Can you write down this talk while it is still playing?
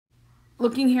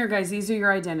looking here, guys, these are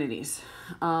your identities.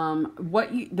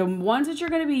 The ones that you're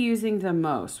going to be using the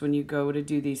most when you go to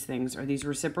do these things are these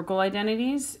reciprocal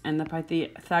identities and the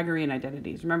Pythagorean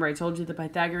identities. Remember, I told you the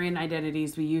Pythagorean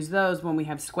identities, we use those when we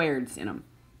have squareds in them,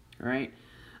 all right?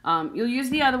 You'll use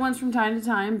the other ones from time to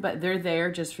time, but they're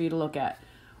there just for you to look at.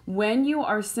 When you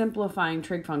are simplifying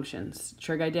trig functions,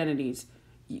 trig identities,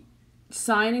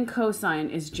 sine and cosine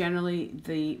is generally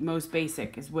the most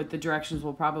basic, is what the directions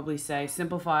will probably say.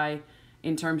 Simplify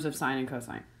in terms of sine and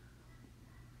cosine.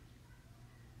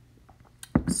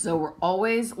 So we're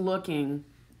always looking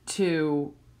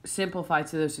to simplify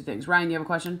to those two things. Ryan, you have a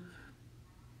question?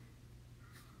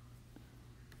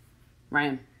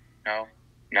 Ryan?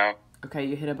 No. Okay,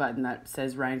 you hit a button that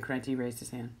says Ryan Correnti raised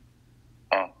his hand.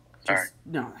 Oh, sorry.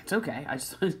 No, it's okay.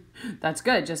 That's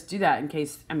good. Just do that in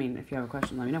case, if you have a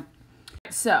question, let me know.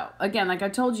 So, again, like I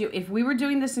told you, if we were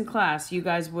doing this in class, you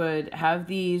guys would have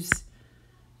these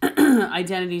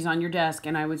identities on your desk,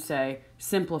 and I would say,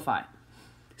 simplify.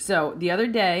 So, the other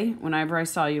day, whenever I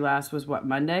saw you last was,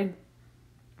 Monday?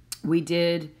 We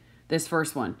did this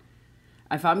first one.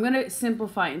 If I'm going to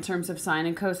simplify in terms of sine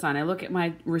and cosine, I look at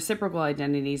my reciprocal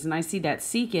identities, and I see that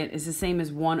secant is the same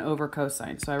as 1 over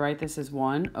cosine. So, I write this as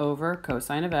 1 over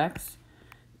cosine of x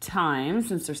times,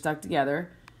 since they're stuck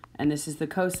together, and this is the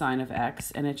cosine of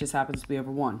x, and it just happens to be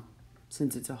over 1,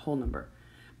 since it's a whole number.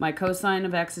 My cosine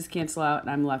of x's cancel out, and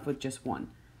I'm left with just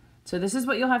 1. So this is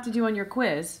what you'll have to do on your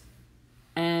quiz,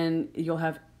 and you'll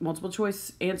have multiple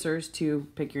choice answers to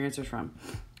pick your answers from.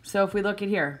 So if we look at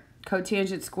here,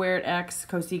 cotangent squared x,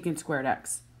 cosecant squared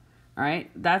x. All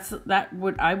right,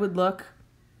 I would look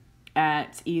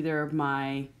at either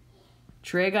my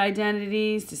trig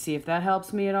identities to see if that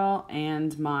helps me at all,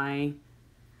 and my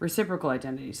reciprocal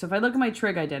identities. So if I look at my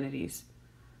trig identities,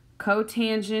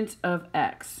 cotangent of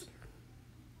x.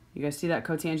 You guys see that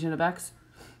cotangent of x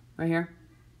right here?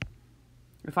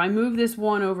 If I move this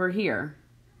 1 over here,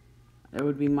 it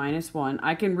would be minus 1.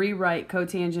 I can rewrite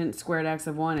cotangent squared x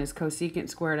of 1 as cosecant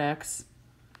squared x.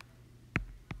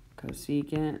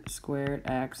 Cosecant squared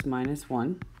x minus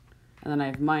 1. And then I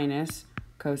have minus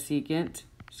cosecant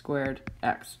squared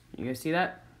x. You guys see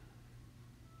that?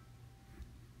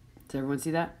 Does everyone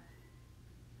see that?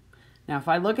 Now, if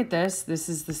I look at this, this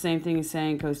is the same thing as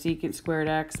saying cosecant squared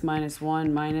x minus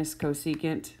 1 minus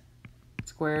cosecant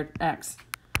squared x.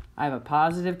 I have a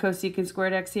positive cosecant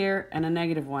squared x here and a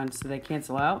negative 1, so they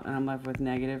cancel out, and I'm left with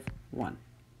negative 1.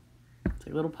 It's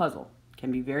like a little puzzle.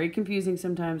 Can be very confusing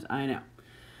sometimes, I know.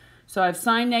 So I have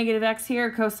sine negative x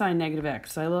here, cosine negative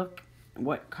x. So I look,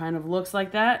 what kind of looks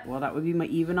like that? Well, that would be my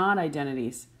even-odd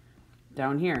identities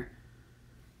down here.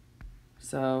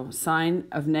 So sine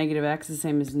of negative x is the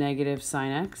same as negative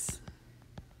sine x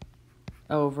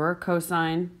over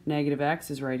cosine negative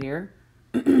x is right here,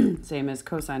 same as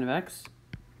cosine of x.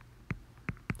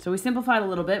 So we simplified a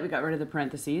little bit. We got rid of the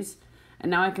parentheses. And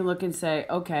now I can look and say,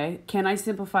 okay, can I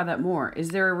simplify that more? Is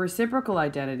there a reciprocal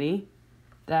identity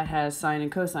that has sine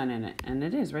and cosine in it? And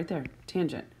it is right there,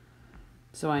 tangent.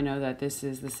 So I know that this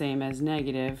is the same as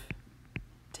negative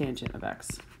tangent of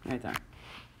x, right there.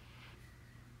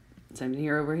 Same thing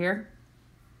here over here,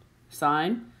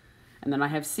 sine, and then I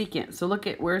have secant. So look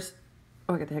at I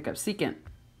got the hiccup, secant.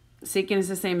 Secant is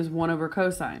the same as 1 over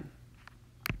cosine.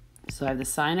 So I have the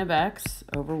sine of x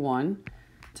over 1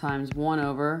 times 1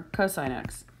 over cosine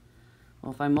x.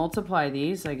 Well, if I multiply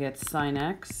these, I get sine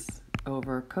x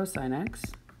over cosine x,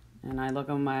 and I look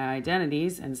on my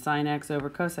identities, and sine x over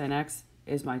cosine x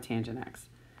is my tangent x.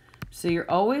 So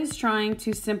you're always trying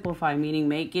to simplify, meaning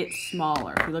make it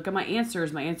smaller. If you look at my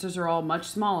answers are all much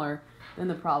smaller than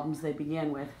the problems they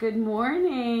begin with. Good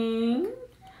morning.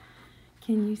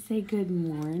 Can you say good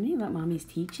morning? Let mommy's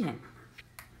teaching.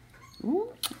 Ooh,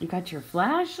 you got your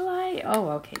flashlight? Oh,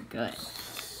 okay, good.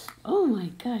 Oh my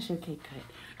gosh, okay, good.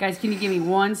 Guys, can you give me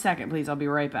 1 second, please? I'll be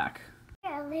right back.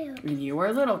 You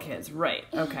are little kids, right,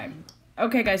 okay.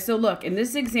 Okay, guys, so look, in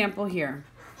this example here,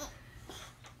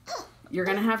 you're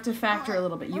going to have to factor a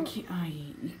little bit. You can't,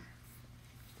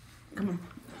 come on.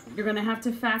 You're going to have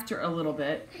to factor a little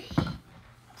bit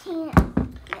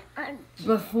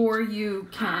before you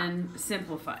can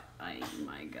simplify. Oh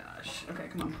my gosh. Okay,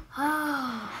 come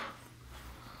on.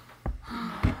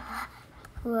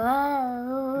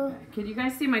 Whoa. Okay. Can you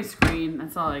guys see my screen?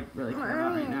 That's all I really care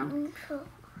about right now.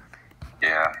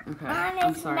 Yeah. Okay, Mom,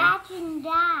 I'm it's sorry. matching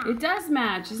that. It does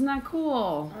match. Isn't that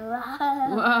cool?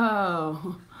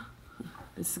 Whoa.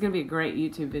 This is going to be a great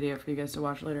YouTube video for you guys to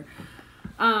watch later.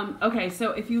 Okay,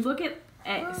 so if you look at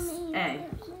A,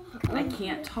 I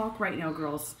can't talk right now,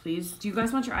 girls, please. Do you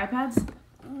guys want your iPads?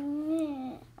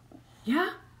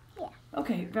 Yeah? Yeah.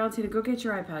 Okay, Valentina, go get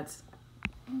your iPads.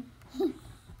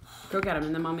 Go get them,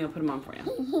 and then Mommy will put them on for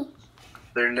you.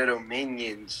 They're little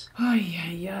minions. Ay,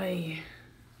 ay, ay.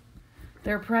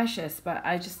 They're precious, but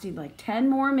I just need like 10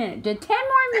 more minutes. 10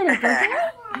 more minutes, okay?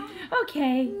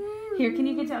 Okay. Here, can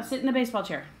you get down? Sit in the baseball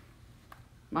chair.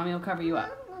 Mommy will cover you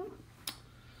up.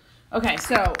 Okay,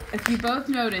 so if you both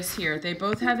notice here, they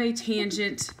both have a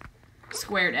tangent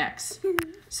squared x.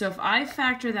 So if I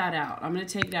factor that out, I'm going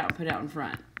to take it out and put it out in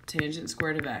front. Tangent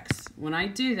squared of x. When I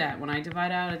do that, when I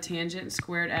divide out a tangent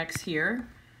squared x here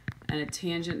and a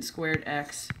tangent squared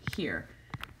x here,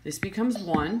 this becomes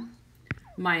 1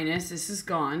 minus, this is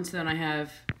gone, so then I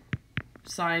have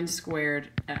sine squared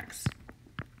x.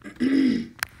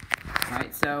 All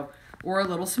right, so we're a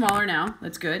little smaller now.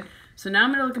 That's good. So now I'm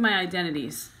going to look at my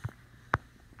identities.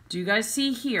 Do you guys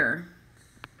see here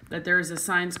that there is a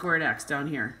sine squared x down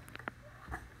here?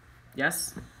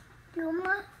 Yes?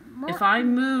 If I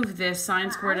move this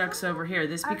sine squared x over here,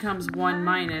 this becomes 1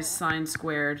 minus sine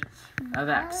squared of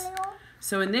x.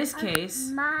 So in this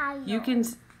case, you can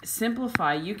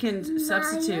simplify. You can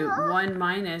substitute 1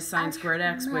 minus sine squared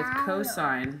x with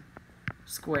cosine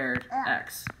squared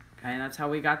x. Okay, that's how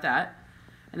we got that.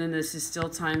 And then this is still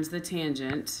times the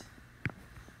tangent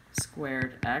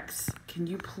squared x. Can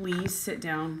you please sit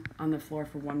down on the floor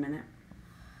for 1 minute?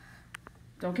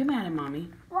 Don't get mad at Mommy.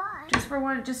 Why? Just for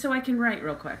one, just so I can write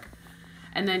real quick.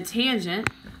 And then tangent,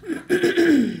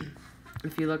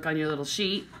 if you look on your little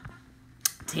sheet,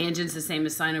 tangent's the same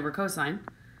as sine over cosine.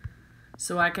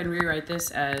 So I can rewrite this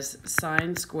as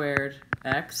sine squared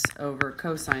x over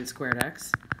cosine squared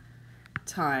x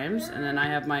times, and then I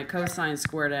have my cosine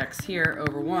squared x here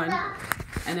over 1.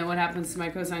 And then what happens to my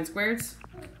cosine squareds?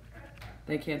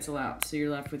 They cancel out. So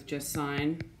you're left with just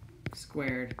sine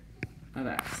squared of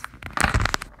x.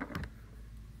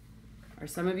 Are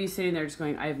some of you sitting there just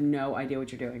going, I have no idea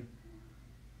what you're doing?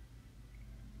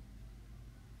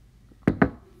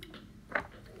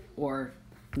 Or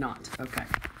not? Okay.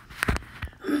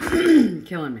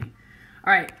 Killing me.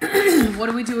 All right.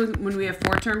 What do we do when we have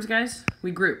 4 terms, guys?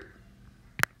 We group.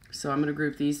 So I'm going to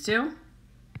group these two,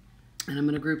 and I'm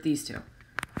going to group these two.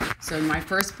 So in my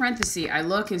first parenthesis, I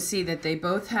look and see that they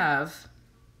both have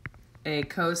a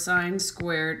cosine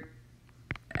squared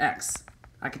x.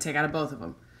 I could take out of both of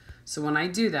them. So when I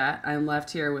do that, I'm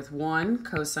left here with 1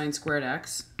 cosine squared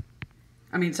x.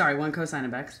 1 cosine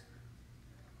of x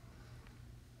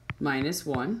minus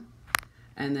 1.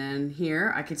 And then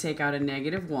here, I could take out a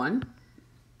negative 1.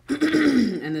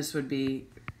 And this would be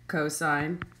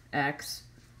cosine x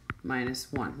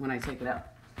minus 1 when I take it out.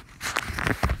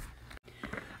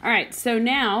 All right, so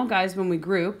now, guys, when we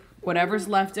group, whatever's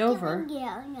left over...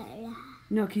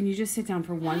 No, can you just sit down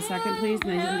for 1 second, please?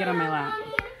 And then you can get on my lap.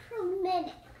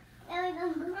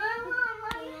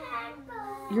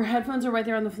 Your headphones are right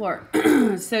there on the floor.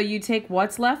 So you take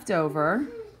what's left over,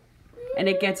 and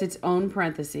it gets its own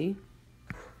parenthesis.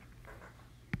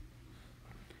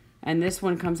 And this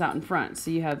one comes out in front.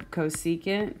 So you have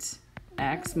cosecant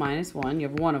x minus 1. You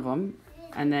have one of them.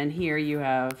 And then here you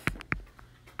have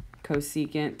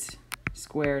cosecant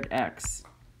squared x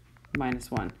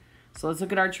minus 1. So let's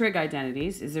look at our trig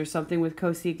identities. Is there something with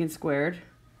cosecant squared?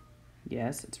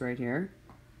 Yes, it's right here.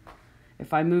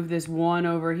 If I move this 1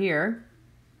 over here,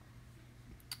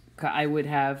 I would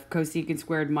have cosecant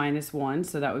squared minus 1,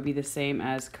 so that would be the same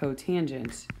as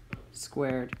cotangent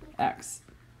squared x.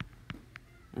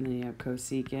 And then you have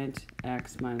cosecant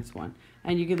x minus 1.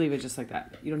 And you could leave it just like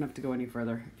that. You don't have to go any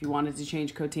further. If you wanted to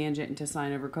change cotangent into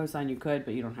sine over cosine, you could,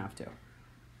 but you don't have to.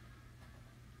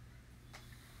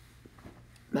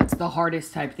 That's the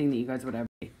hardest type thing that you guys would ever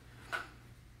see.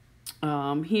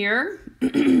 Here,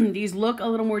 these look a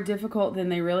little more difficult than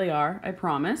they really are, I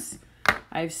promise.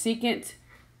 I have secant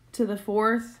to the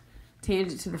 4th,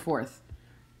 tangent to the 4th.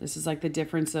 This is like the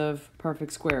difference of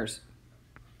perfect squares.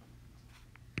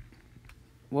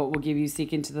 What will give you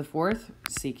secant to the 4th?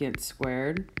 Secant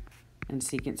squared and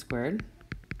secant squared.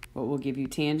 What will give you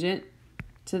tangent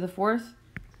to the 4th?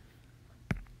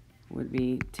 Would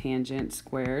be tangent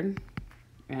squared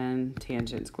and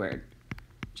tangent squared.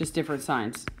 Just different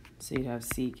signs. So you'd have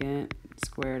secant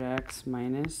squared x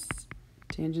minus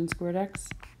tangent squared x.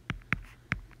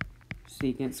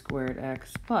 Secant squared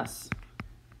x plus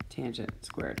tangent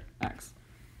squared x.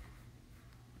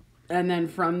 And then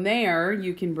from there,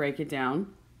 you can break it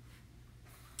down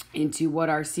into what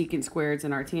our secant squareds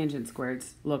and our tangent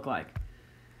squareds look like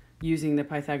using the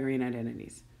Pythagorean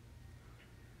identities.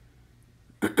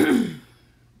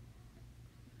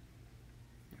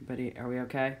 Everybody, are we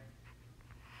okay?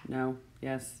 No?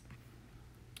 Yes?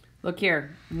 Look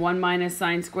here, 1 minus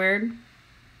sine squared.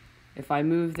 If I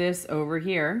move this over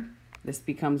here, this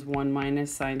becomes 1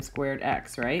 minus sine squared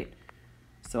x, right?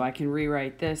 So I can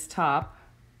rewrite this top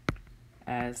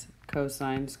as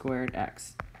cosine squared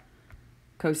x.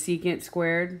 Cosecant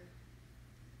squared,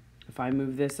 if I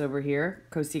move this over here,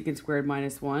 cosecant squared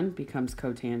minus 1 becomes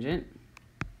cotangent.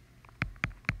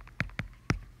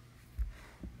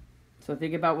 So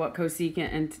think about what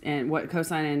cosecant and what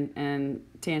cosine and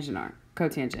tangent are.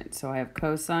 Cotangent. So I have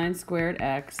cosine squared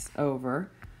x over,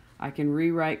 I can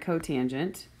rewrite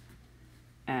cotangent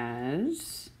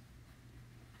as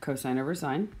cosine over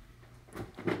sine.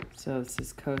 So this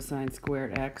is cosine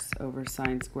squared x over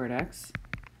sine squared x.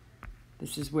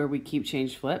 This is where we keep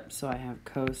change flip. So I have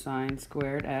cosine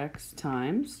squared x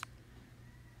times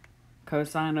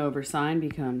cosine over sine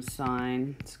becomes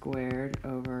sine squared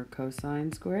over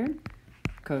cosine squared.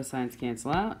 Cosines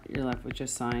cancel out. You're left with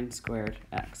just sine squared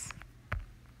x.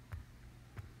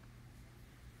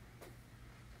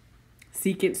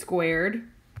 Secant squared.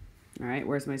 All right,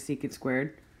 where's my secant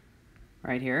squared?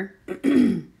 Right here.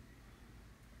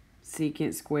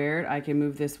 Secant squared, I can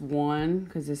move this 1,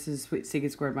 because this is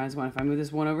secant squared minus 1. If I move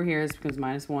this 1 over here, this becomes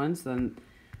minus 1. So then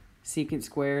secant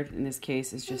squared, in this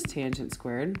case, is just tangent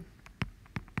squared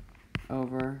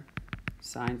over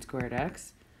sine squared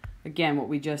x. Again, what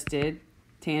we just did,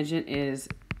 tangent is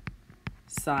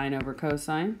sine over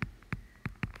cosine.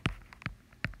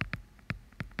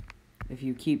 If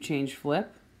you keep change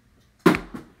flip,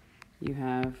 you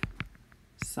have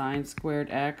sine squared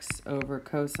x over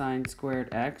cosine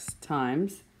squared x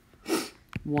times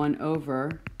 1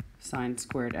 over sine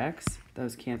squared x.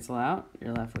 Those cancel out.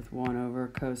 You're left with 1 over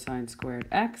cosine squared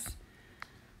x.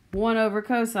 1 over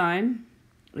cosine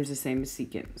is the same as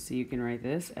secant. So you can write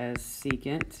this as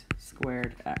secant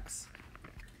squared x.